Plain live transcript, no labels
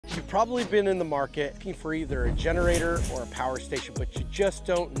probably been in the market looking for either a generator or a power station, but you just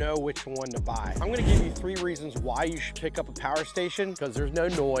don't know which one to buy. I'm gonna give you 3 reasons why you should pick up a power station, because there's no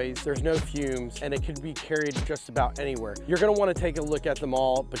noise, there's no fumes, and it can be carried just about anywhere. You're gonna wanna take a look at them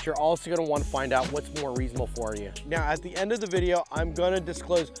all, but you're also gonna wanna find out what's more reasonable for you. Now, at the end of the video, I'm gonna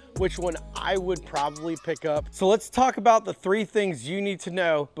disclose which one I would probably pick up. So let's talk about the 3 things you need to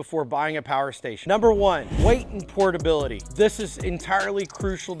know before buying a power station. Number 1, weight and portability. This is entirely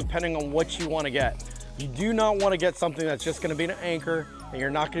crucial depending on what you want to get. You do not want to get something that's just going to be an anchor and you're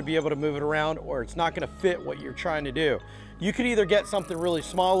not going to be able to move it around, or it's not going to fit what you're trying to do. You could either get something really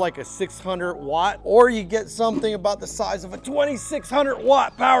small like a 600 watt, or you get something about the size of a 2600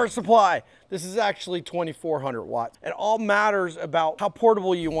 watt power supply. This is actually 2400 watts. It all matters about how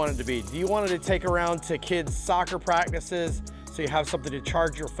portable you want it to be. Do you want it to take around to kids' soccer practices so you have something to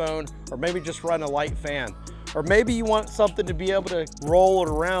charge your phone, or maybe just run a light fan? Or maybe you want something to be able to roll it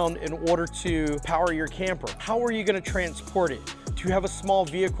around in order to power your camper. How are you going to transport it? Do you have a small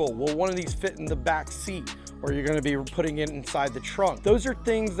vehicle? Will one of these fit in the back seat? Or you're going to be putting it inside the trunk? Those are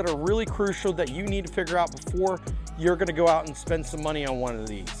things that are really crucial that you need to figure out before you're going to go out and spend some money on one of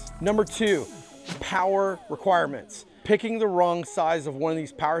these. Number 2, power requirements. Picking the wrong size of one of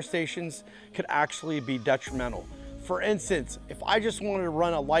these power stations could actually be detrimental. For instance, if I just wanted to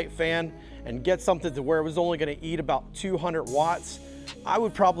run a light fan and get something to where it was only going to eat about 200 watts, I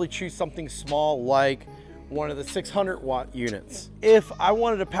would probably choose something small like one of the 600 watt units. If I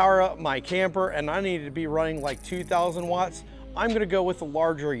wanted to power up my camper and I needed to be running like 2000 watts, I'm going to go with a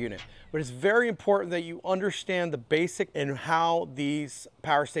larger unit. But it's very important that you understand the basic and how these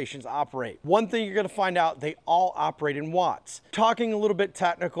power stations operate. One thing you're going to find out, they all operate in watts. Talking a little bit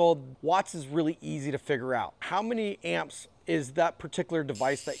technical, watts is really easy to figure out. How many amps is that particular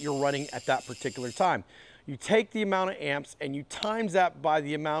device that you're running at that particular time? You take the amount of amps and you times that by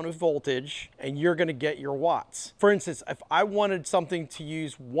the amount of voltage, and you're going to get your watts. For instance, if I wanted something to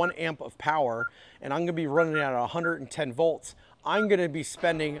use 1 amp of power and I'm going to be running at 110 volts, I'm going to be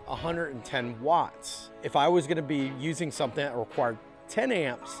spending 110 watts. If I was going to be using something that required 10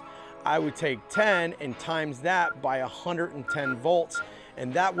 amps, I would take 10 and times that by 110 volts,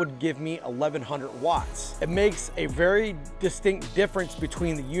 and that would give me 1100 watts. It makes a very distinct difference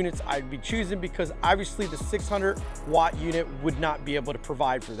between the units I'd be choosing, because obviously the 600 watt unit would not be able to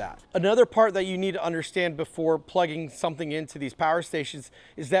provide for that. Another part that you need to understand before plugging something into these power stations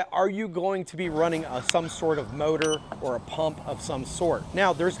is that, are you going to be running some sort of motor or a pump of some sort?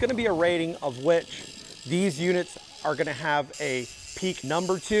 Now, there's going to be a rating of which these units are going to have a peak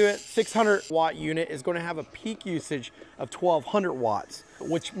number to it. 600 watt unit is going to have a peak usage of 1200 watts,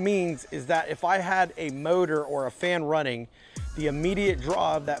 which means is that if I had a motor or a fan running, the immediate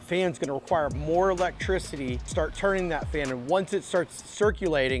draw of that fan is going to require more electricity to start turning that fan, and once it starts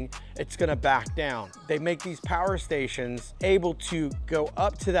circulating, it's going to back down. They make these power stations able to go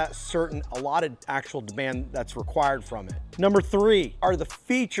up to that certain allotted actual demand that's required from it. Number 3 are the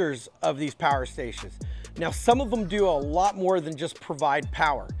features of these power stations. Now, some of them do a lot more than just provide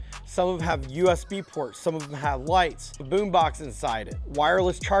power. Some of them have USB ports, some of them have lights, a boombox inside it,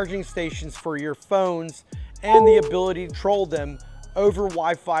 wireless charging stations for your phones, and the ability to control them over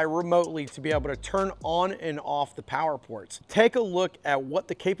Wi-Fi remotely to be able to turn on and off the power ports. Take a look at what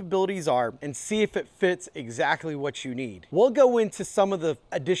the capabilities are and see if it fits exactly what you need. We'll go into some of the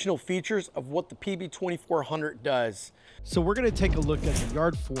additional features of what the PB2400 does. So we're going to take a look at the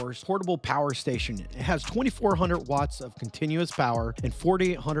Yard Force portable power station. It has 2400 watts of continuous power and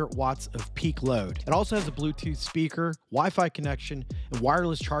 4800 watts of peak load. It also has a Bluetooth speaker, Wi-Fi connection, and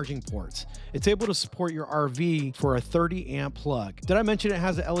wireless charging ports. It's able to support your RV for a 30 amp plug. Did I mention it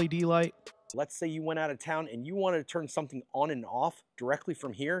has an LED light? Let's say you went out of town and you wanted to turn something on and off directly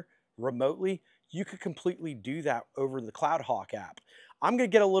from here remotely. You could completely do that over the Cloudhawk app. I'm going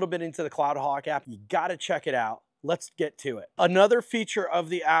to get a little bit into the Cloudhawk app. You got to check it out. Let's get to it. Another feature of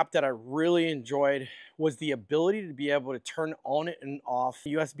the app that I really enjoyed was the ability to be able to turn on and off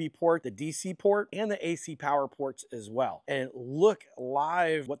the USB port, the DC port, and the AC power ports as well. And look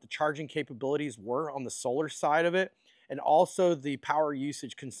live what the charging capabilities were on the solar side of it, and also the power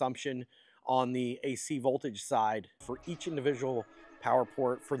usage consumption on the AC voltage side for each individual power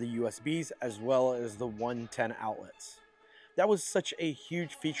port for the USBs, as well as the 110 outlets. That was such a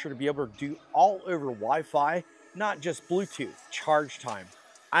huge feature to be able to do all over Wi-Fi, not just Bluetooth. Charge time.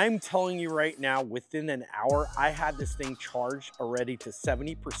 I'm telling you right now, within an hour, I had this thing charged already to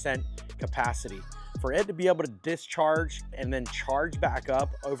 70% capacity. For it to be able to discharge and then charge back up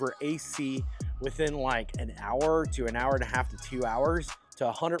over AC within like an hour to an hour and a half to 2 hours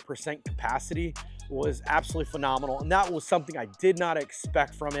to 100% capacity was absolutely phenomenal. And that was something I did not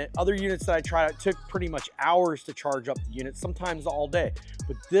expect from it. Other units that I tried out took pretty much hours to charge up the unit, sometimes all day.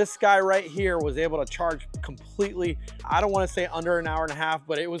 But this guy right here was able to charge completely, I don't want to say under an hour and a half,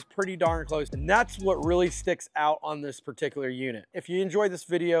 but it was pretty darn close. And that's what really sticks out on this particular unit. If you enjoyed this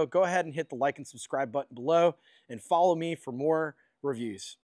video, go ahead and hit the like and subscribe button below and follow me for more reviews.